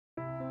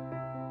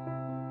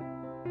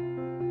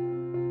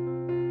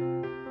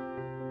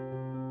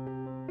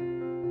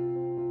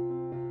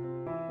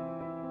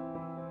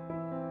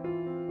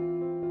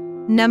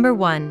Number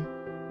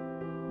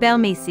 1.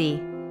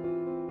 Belmisi.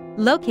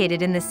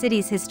 Located in the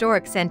city's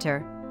historic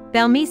center,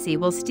 Belmisi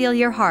will steal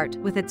your heart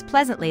with its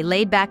pleasantly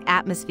laid-back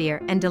atmosphere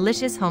and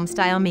delicious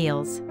home-style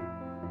meals.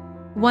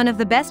 One of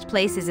the best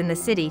places in the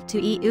city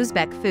to eat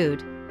Uzbek food,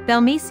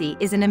 Belmisi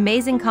is an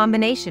amazing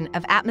combination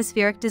of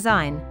atmospheric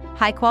design,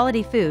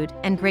 high-quality food,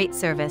 and great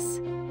service.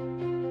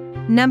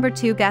 Number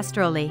 2.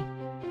 Gastroli.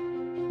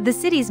 The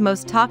city's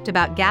most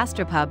talked-about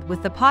gastropub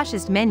with the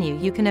poshest menu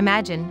you can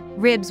imagine: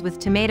 ribs with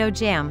tomato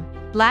jam,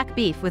 black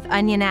beef with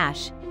onion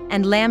ash,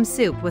 and lamb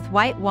soup with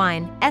white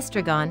wine,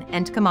 estragon,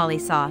 and kamali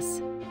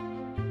sauce.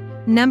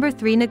 Number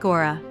 3.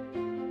 Nagora.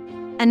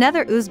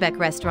 Another Uzbek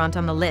restaurant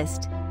on the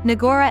list,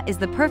 Nagora is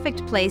the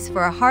perfect place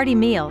for a hearty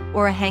meal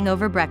or a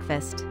hangover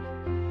breakfast.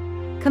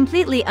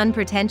 Completely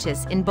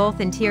unpretentious in both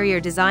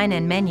interior design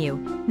and menu,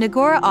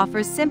 Nagora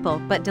offers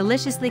simple but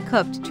deliciously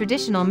cooked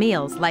traditional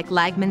meals like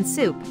lagman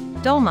soup,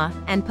 dolma,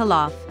 and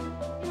pilaf.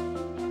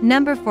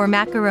 Number 4.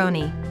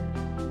 Macaroni.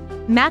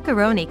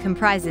 Macaroni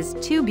comprises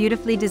 2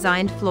 beautifully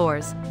designed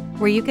floors,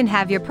 where you can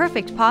have your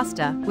perfect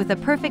pasta with a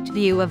perfect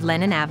view of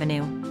Lenin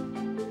Avenue.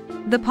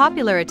 The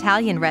popular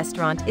Italian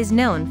restaurant is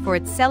known for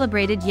its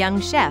celebrated young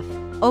chef,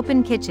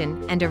 open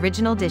kitchen, and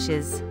original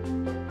dishes.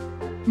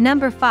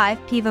 Number 5.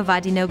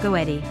 Pivovadi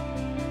Nogodi.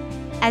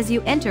 As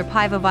you enter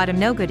Pivovadi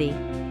Nogodi,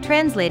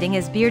 translating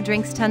as beer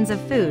drinks tons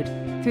of food,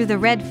 through the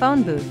red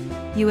phone booth,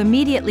 you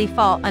immediately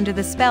fall under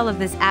the spell of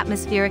this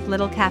atmospheric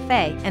little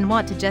cafe and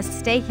want to just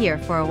stay here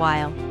for a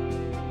while.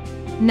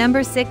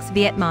 Number 6.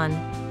 Vietman.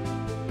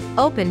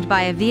 Opened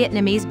by a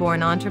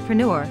Vietnamese-born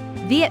entrepreneur,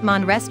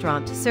 Vietman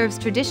Restaurant serves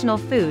traditional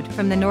food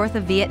from the north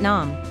of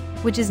Vietnam,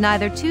 which is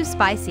neither too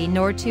spicy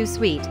nor too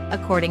sweet,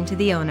 according to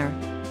the owner.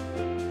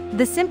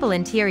 The simple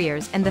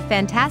interiors and the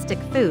fantastic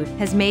food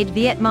has made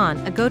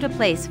Vietman a go-to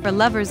place for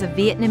lovers of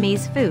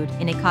Vietnamese food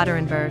in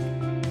Yekaterinburg.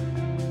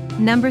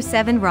 Number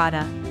 7.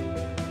 Rada.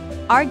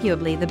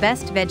 Arguably the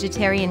best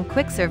vegetarian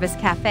quick-service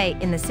cafe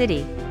in the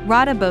city,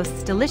 Rada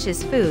boasts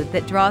delicious food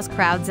that draws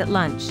crowds at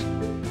lunch.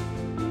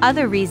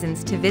 Other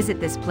reasons to visit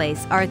this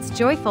place are its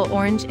joyful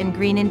orange and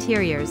green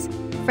interiors,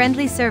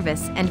 friendly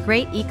service, and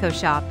great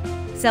eco-shop,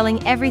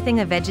 selling everything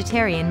a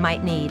vegetarian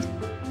might need.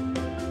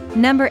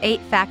 Number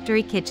 8.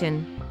 Factory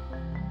Kitchen.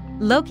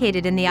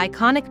 Located in the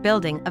iconic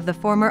building of the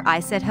former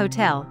Iset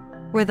Hotel,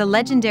 where the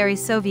legendary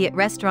Soviet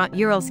restaurant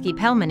Uralsky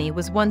Pelmeni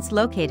was once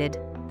located,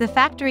 the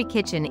Factory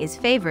Kitchen is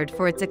favored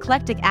for its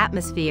eclectic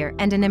atmosphere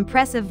and an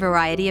impressive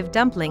variety of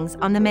dumplings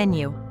on the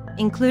menu,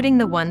 including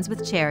the ones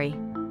with cherry.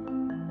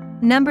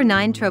 Number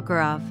 9.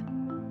 Trokarov.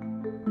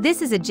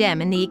 This is a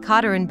gem in the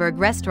Yekaterinburg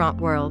restaurant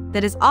world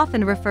that is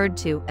often referred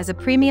to as a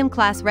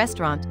premium-class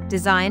restaurant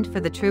designed for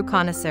the true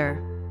connoisseur.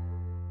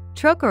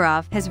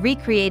 Trokarov has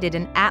recreated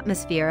an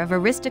atmosphere of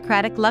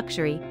aristocratic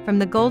luxury from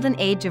the golden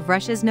age of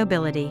Russia's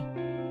nobility.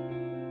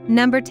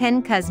 Number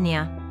 10.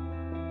 Kuznia.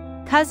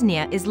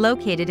 Kuznia is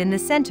located in the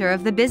center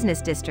of the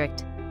business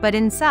district, but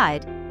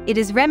inside, it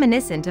is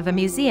reminiscent of a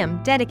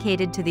museum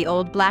dedicated to the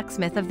old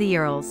blacksmith of the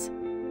Urals.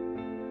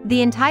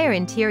 The entire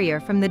interior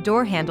from the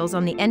door handles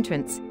on the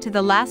entrance to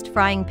the last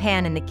frying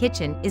pan in the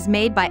kitchen is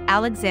made by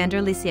Alexander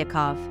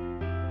Lysyakov.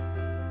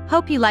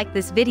 Hope you like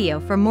this video.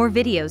 For more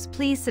videos,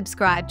 please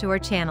subscribe to our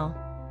channel.